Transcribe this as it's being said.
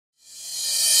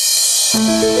My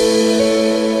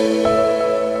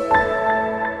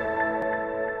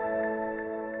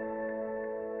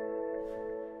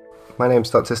name is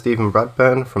Dr Steven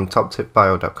Bradburn from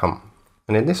toptipbio.com,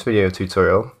 and in this video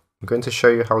tutorial I'm going to show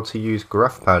you how to use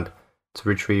GraphPad to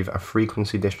retrieve a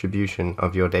frequency distribution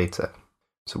of your data.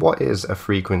 So what is a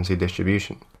frequency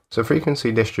distribution? So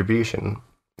frequency distribution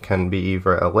can be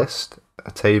either a list,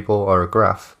 a table, or a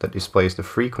graph that displays the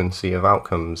frequency of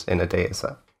outcomes in a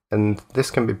dataset. And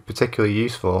this can be particularly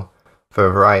useful for a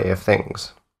variety of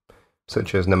things,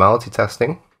 such as normality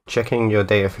testing, checking your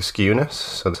data for skewness,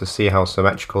 so to see how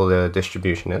symmetrical the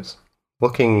distribution is,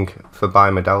 looking for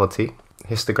bimodality.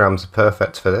 Histograms are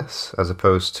perfect for this, as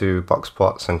opposed to box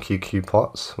plots and QQ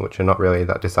plots, which are not really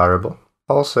that desirable.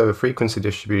 Also, frequency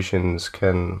distributions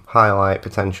can highlight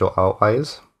potential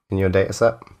outliers in your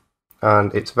dataset,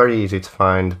 and it's very easy to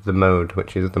find the mode,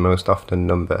 which is the most often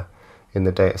number in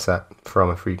the dataset from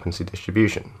a frequency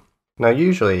distribution. Now,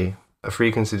 usually a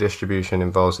frequency distribution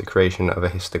involves the creation of a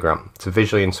histogram to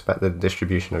visually inspect the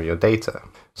distribution of your data,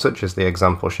 such as the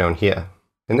example shown here.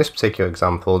 In this particular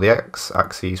example, the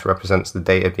x-axis represents the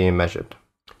data being measured.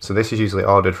 So this is usually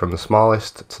ordered from the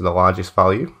smallest to the largest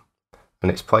value,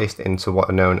 and it's placed into what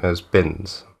are known as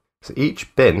bins. So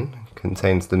each bin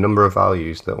contains the number of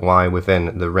values that lie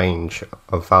within the range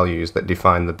of values that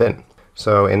define the bin.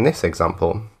 So in this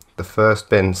example, the first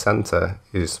bin center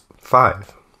is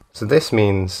 5. So this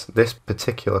means this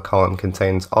particular column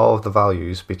contains all of the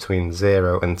values between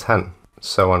 0 and 10,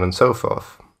 so on and so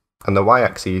forth. And the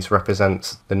y-axis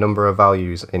represents the number of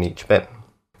values in each bin.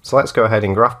 So let's go ahead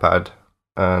in GraphPad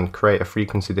and create a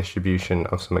frequency distribution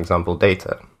of some example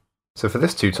data. So for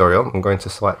this tutorial, I'm going to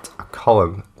select a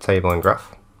column, table, and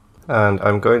graph. And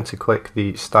I'm going to click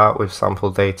the Start with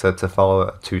Sample Data to follow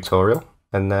a tutorial.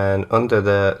 And then under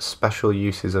the Special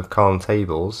Uses of Column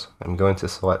Tables, I'm going to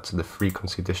select the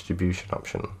Frequency Distribution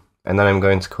option. And then I'm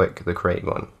going to click the Create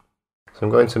button. So I'm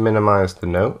going to minimize the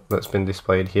note that's been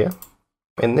displayed here.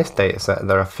 In this dataset,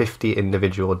 there are 50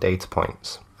 individual data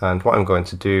points. And what I'm going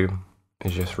to do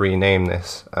is just rename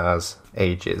this as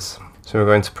ages. So we're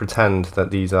going to pretend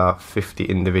that these are 50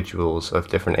 individuals of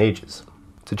different ages.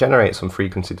 To generate some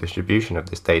frequency distribution of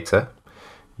this data,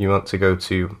 you want to go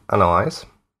to Analyze,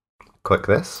 click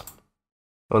this.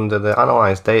 Under the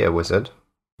Analyze Data wizard,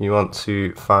 you want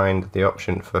to find the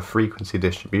option for Frequency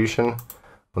Distribution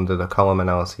under the Column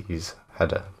Analyses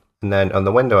header. And then on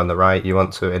the window on the right, you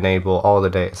want to enable all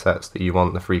the datasets that you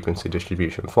want the frequency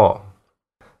distribution for.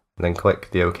 And then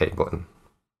click the OK button.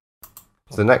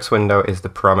 So the next window is the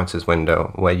Parameters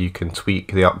window, where you can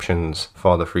tweak the options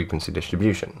for the frequency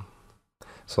distribution.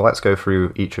 So let's go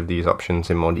through each of these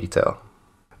options in more detail.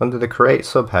 Under the Create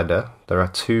subheader, there are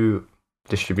two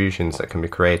distributions that can be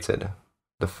created.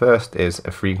 The first is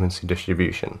a frequency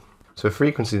distribution. So a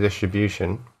frequency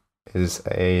distribution is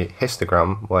a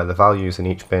histogram where the values in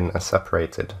each bin are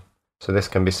separated. So this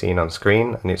can be seen on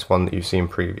screen, and it's one that you've seen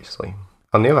previously.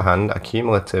 On the other hand, a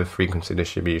cumulative frequency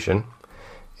distribution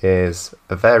is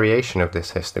a variation of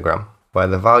this histogram where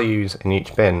the values in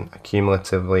each bin are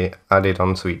cumulatively added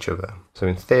onto each other. So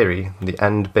in theory, the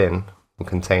end bin will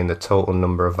contain the total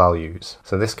number of values.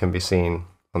 So this can be seen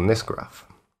on this graph.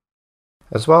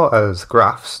 As well as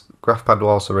graphs, GraphPad will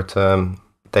also return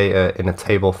data in a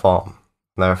table form.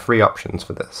 There are 3 options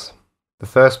for this. The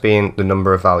first being the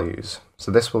number of values.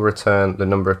 So this will return the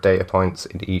number of data points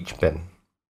in each bin.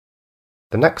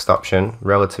 The next option,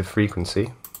 relative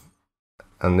frequency,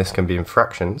 and this can be in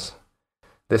fractions,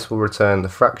 this will return the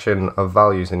fraction of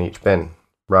values in each bin,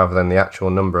 rather than the actual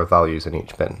number of values in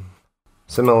each bin.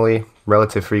 Similarly,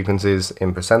 relative frequencies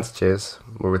in percentages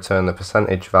will return the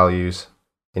percentage values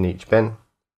in each bin,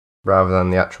 rather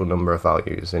than the actual number of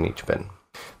values in each bin.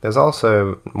 There's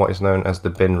also what is known as the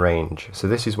bin range. So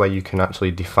this is where you can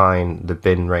actually define the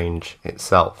bin range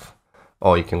itself,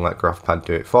 or you can let GraphPad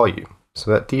do it for you.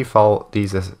 So at default,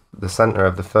 these are the center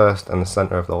of the first and the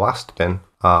center of the last bin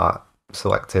are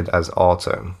selected as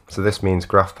auto. So this means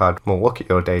GraphPad will look at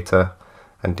your data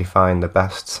and define the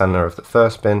best center of the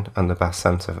first bin and the best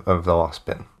center of the last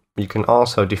bin. You can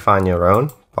also define your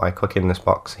own by clicking this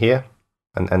box here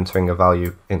and entering a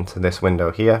value into this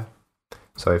window here.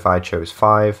 So if I chose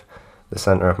 5, the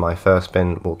center of my first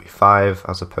bin will be 5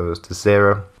 as opposed to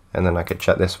 0, and then I could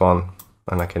check this one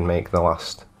and I can make the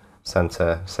last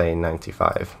center say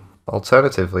 95.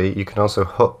 Alternatively, you can also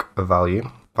hook a value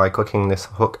by clicking this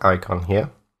hook icon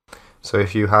here. So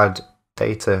if you had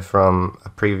data from a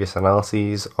previous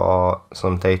analyses or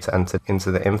some data entered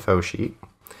into the info sheet,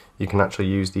 you can actually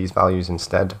use these values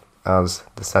instead as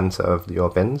the center of your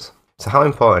bins. So how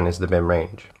important is the bin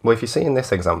range? Well, if you see in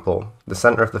this example, the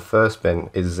center of the first bin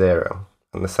is 0,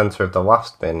 and the center of the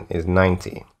last bin is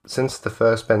 90. Since the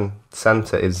first bin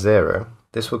center is 0,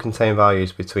 this will contain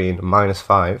values between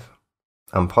 -5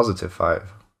 and +5.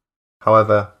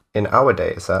 However, in our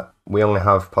dataset, we only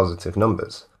have positive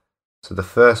numbers, so the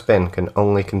first bin can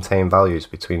only contain values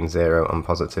between 0 and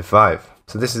 +5.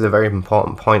 So this is a very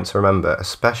important point to remember,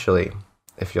 especially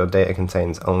if your data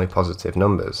contains only positive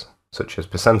numbers, such as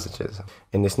percentages.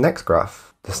 In this next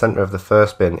graph, the center of the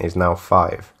first bin is now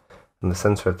 5, and the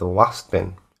center of the last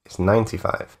bin is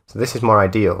 95. So this is more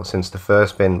ideal, since the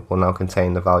first bin will now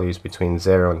contain the values between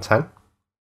 0 and 10,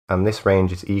 and this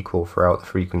range is equal throughout the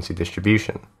frequency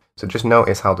distribution. So just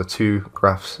notice how the two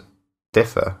graphs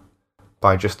differ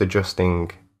by just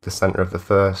adjusting the center of the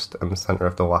first and the center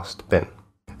of the last bin.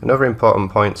 Another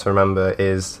important point to remember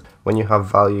is when you have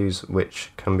values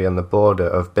which can be on the border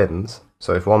of bins,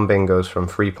 so if one bin goes from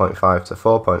 3.5 to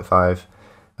 4.5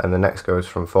 and the next goes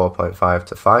from 4.5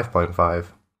 to 5.5,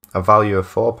 a value of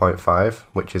 4.5,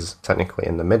 which is technically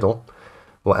in the middle,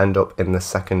 will end up in the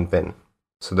second bin.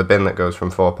 So the bin that goes from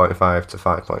 4.5 to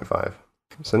 5.5.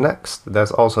 So next,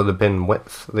 there's also the bin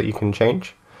width that you can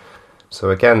change. So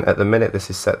again, at the minute this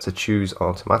is set to choose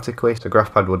automatically, so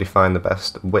GraphPad will define the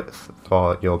best width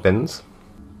for your bins.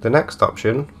 The next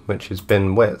option, which is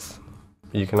bin width,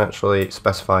 you can actually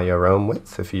specify your own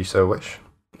width if you so wish.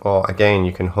 Or again,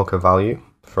 you can hook a value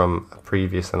from a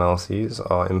previous analyses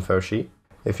or info sheet.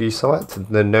 If you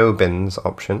select the no bins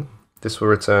option, this will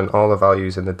return all the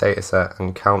values in the dataset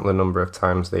and count the number of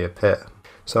times they appear.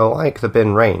 So like the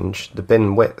bin range, the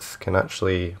bin width can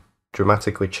actually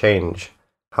dramatically change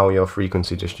how your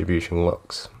frequency distribution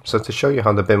looks. So to show you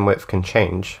how the bin width can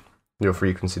change your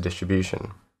frequency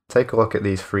distribution, take a look at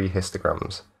these 3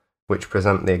 histograms, which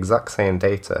present the exact same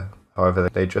data, however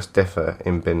they just differ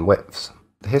in bin widths.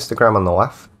 The histogram on the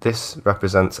left, this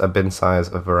represents a bin size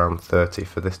of around 30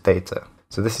 for this data.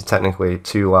 So this is technically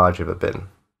too large of a bin,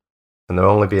 and there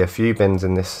will only be a few bins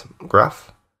in this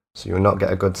graph, so you will not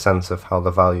get a good sense of how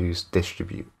the values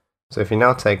distribute. So if you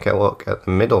now take a look at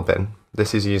the middle bin,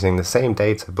 this is using the same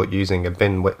data but using a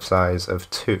bin width size of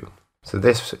 2. So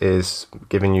this is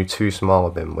giving you too small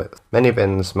a bin width. Many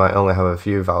bins might only have a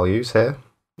few values here,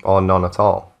 or none at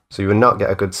all, so you will not get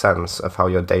a good sense of how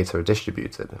your data are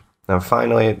distributed. And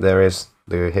finally, there is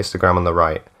the histogram on the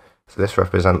right. So this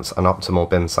represents an optimal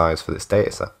bin size for this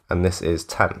dataset, and this is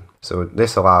 10. So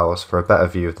this allows for a better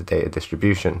view of the data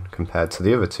distribution compared to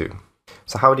the other two.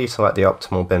 So how do you select the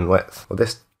optimal bin width? Well,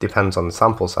 this depends on the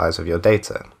sample size of your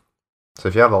data. So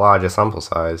if you have a larger sample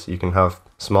size, you can have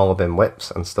smaller bin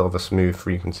widths and still have a smooth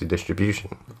frequency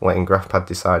distribution. Letting GraphPad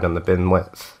decide on the bin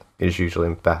width is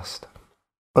usually best.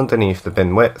 Underneath the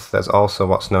bin width, there's also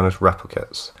what's known as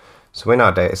replicates. So in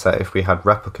our dataset, if we had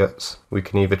replicates, we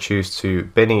can either choose to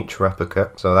bin each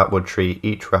replicate, so that would treat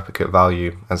each replicate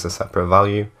value as a separate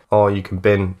value, or you can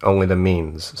bin only the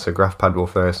means. So GraphPad will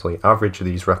firstly average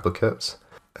these replicates,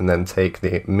 and then take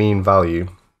the mean value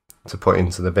to put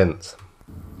into the bins.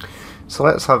 So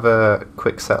let's have a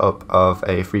quick setup of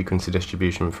a frequency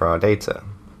distribution for our data.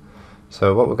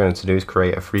 So what we're going to do is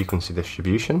create a frequency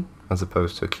distribution as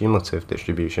opposed to a cumulative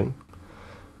distribution.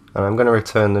 And I'm going to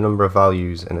return the number of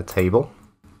values in a table.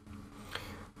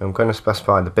 I'm going to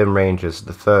specify the bin range as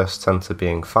the first center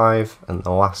being 5 and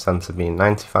the last center being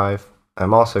 95.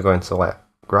 I'm also going to let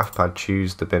GraphPad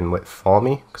choose the bin width for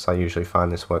me, because I usually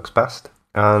find this works best.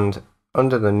 And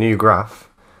under the new graph,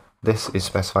 this is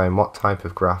specifying what type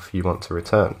of graph you want to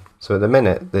return. So at the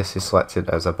minute, this is selected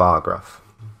as a bar graph.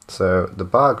 So the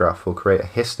bar graph will create a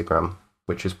histogram,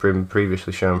 which has been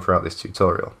previously shown throughout this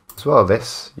tutorial. As well as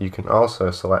this, you can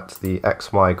also select the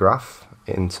XY graph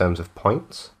in terms of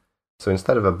points. So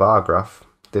instead of a bar graph,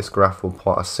 this graph will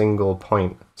plot a single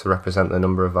point to represent the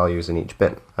number of values in each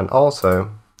bin. And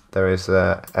also, there is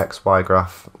a XY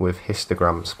graph with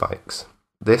histogram spikes.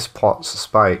 This plots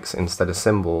spikes instead of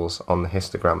symbols on the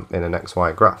histogram in an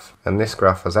XY graph. And this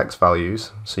graph has X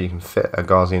values, so you can fit a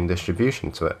Gaussian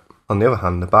distribution to it. On the other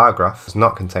hand, the bar graph does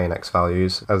not contain X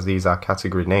values, as these are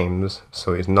category names,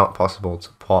 so it is not possible to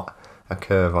plot a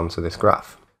curve onto this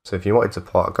graph. So if you wanted to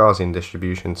plot a Gaussian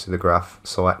distribution to the graph,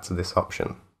 select this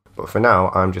option. But for now,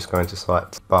 I'm just going to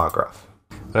select bar graph.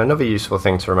 And another useful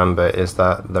thing to remember is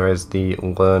that there is the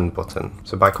Learn button.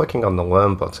 So by clicking on the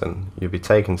Learn button, you'll be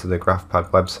taken to the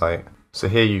GraphPad website. So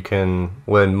here you can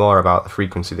learn more about the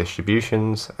frequency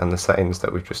distributions and the settings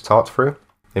that we've just talked through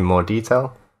in more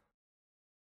detail.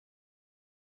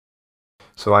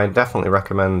 So I definitely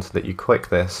recommend that you click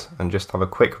this and just have a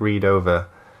quick read over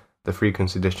the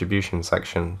frequency distribution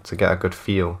section to get a good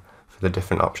feel for the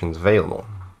different options available.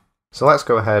 So let's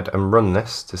go ahead and run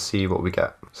this to see what we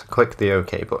get. So click the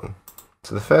OK button.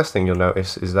 So the first thing you'll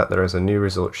notice is that there is a new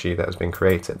result sheet that has been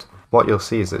created. What you'll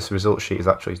see is that this result sheet is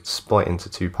actually split into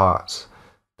two parts.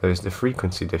 There is the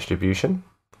frequency distribution,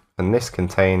 and this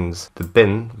contains the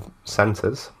bin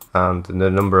centers and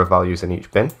the number of values in each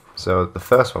bin. So the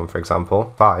first one, for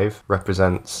example, 5,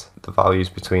 represents the values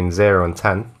between 0 and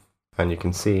 10, and you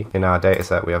can see in our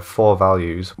dataset we have 4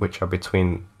 values which are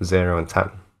between 0 and 10.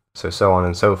 So on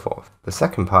and so forth. The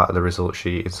second part of the result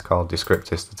sheet is called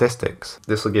descriptive statistics.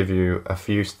 This will give you a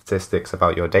few statistics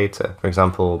about your data. For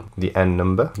example, the N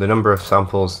number, the number of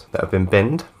samples that have been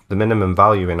binned, the minimum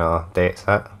value in our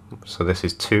dataset, so this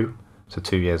is 2, so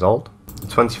 2 years old, the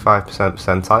 25%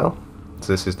 percentile,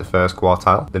 so this is the first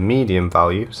quartile, the median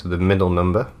value, so the middle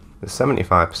number, the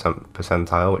 75%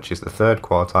 percentile, which is the third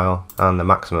quartile, and the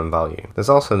maximum value. There's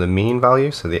also the mean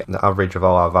value, so the average of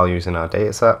all our values in our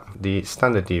dataset, the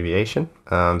standard deviation,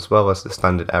 as well as the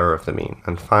standard error of the mean.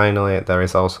 And finally, there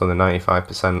is also the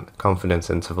 95% confidence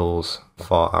intervals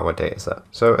for our dataset.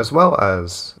 So as well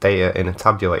as data in a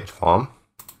tabulated form,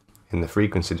 in the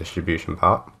frequency distribution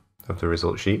part of the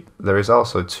result sheet, there is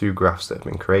also 2 graphs that have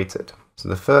been created. So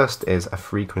the first is a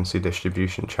frequency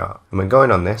distribution chart. And when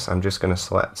going on this, I'm just going to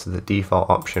select the default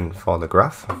option for the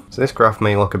graph. So this graph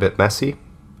may look a bit messy,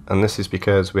 and this is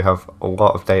because we have a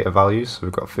lot of data values. So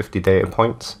we've got 50 data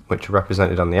points, which are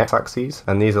represented on the x-axis,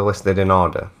 and these are listed in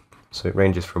order. So it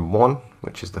ranges from 1,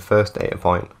 which is the first data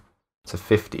point, to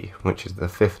 50, which is the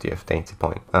 50th data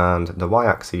point, and the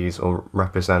y-axis will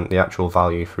represent the actual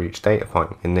value for each data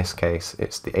point. In this case,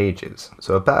 it's the ages.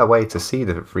 So a better way to see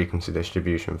the frequency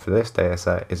distribution for this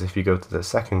dataset is if you go to the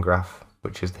second graph,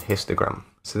 which is the histogram.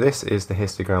 So this is the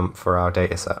histogram for our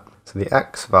dataset. So the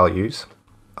x values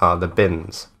are the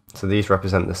bins, so these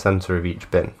represent the center of each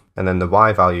bin, and then the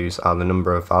y values are the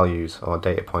number of values or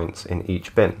data points in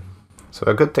each bin. So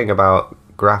a good thing about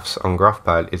graphs on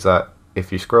GraphPad is that if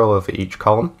you scroll over each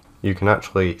column, you can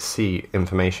actually see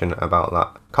information about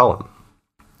that column.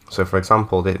 So for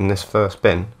example, in this first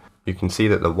bin, you can see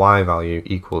that the y value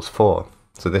equals 4.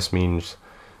 So this means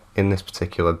in this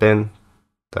particular bin,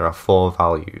 there are 4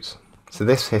 values. So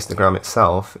this histogram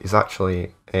itself is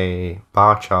actually a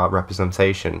bar chart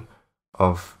representation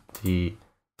of the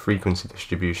frequency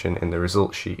distribution in the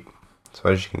result sheet. So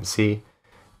as you can see,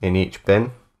 in each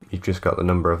bin, you've just got the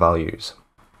number of values.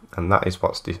 And that is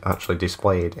what's actually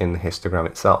displayed in the histogram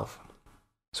itself.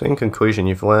 So in conclusion,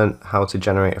 you've learned how to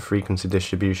generate a frequency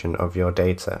distribution of your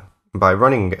data. By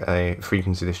running a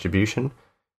frequency distribution,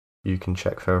 you can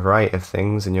check for a variety of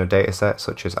things in your dataset,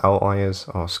 such as outliers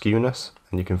or skewness,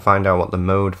 and you can find out what the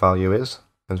mode value is,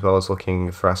 as well as looking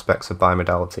for aspects of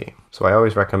bimodality. So I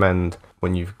always recommend,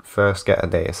 when you first get a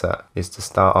dataset, is to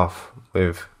start off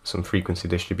with some frequency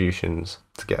distributions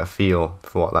to get a feel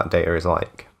for what that data is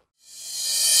like.